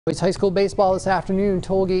Boys high school baseball this afternoon.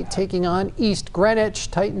 Tollgate taking on East Greenwich.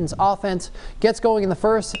 Titans offense gets going in the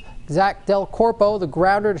first. Zach Del Corpo, the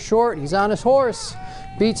grounder to short. He's on his horse.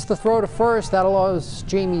 Beats the throw to first. That allows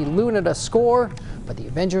Jamie Luna to score. But the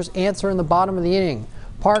Avengers answer in the bottom of the inning.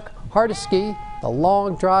 Park Hardesky, the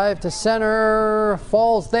long drive to center.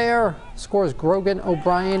 Falls there. Scores Grogan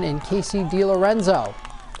O'Brien and Casey DiLorenzo.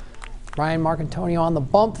 Ryan Marcantonio on the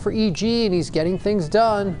bump for EG, and he's getting things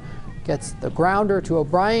done. Gets the grounder to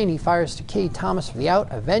O'Brien. He fires to K. Thomas for the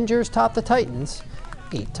out. Avengers top the Titans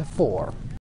 8-4.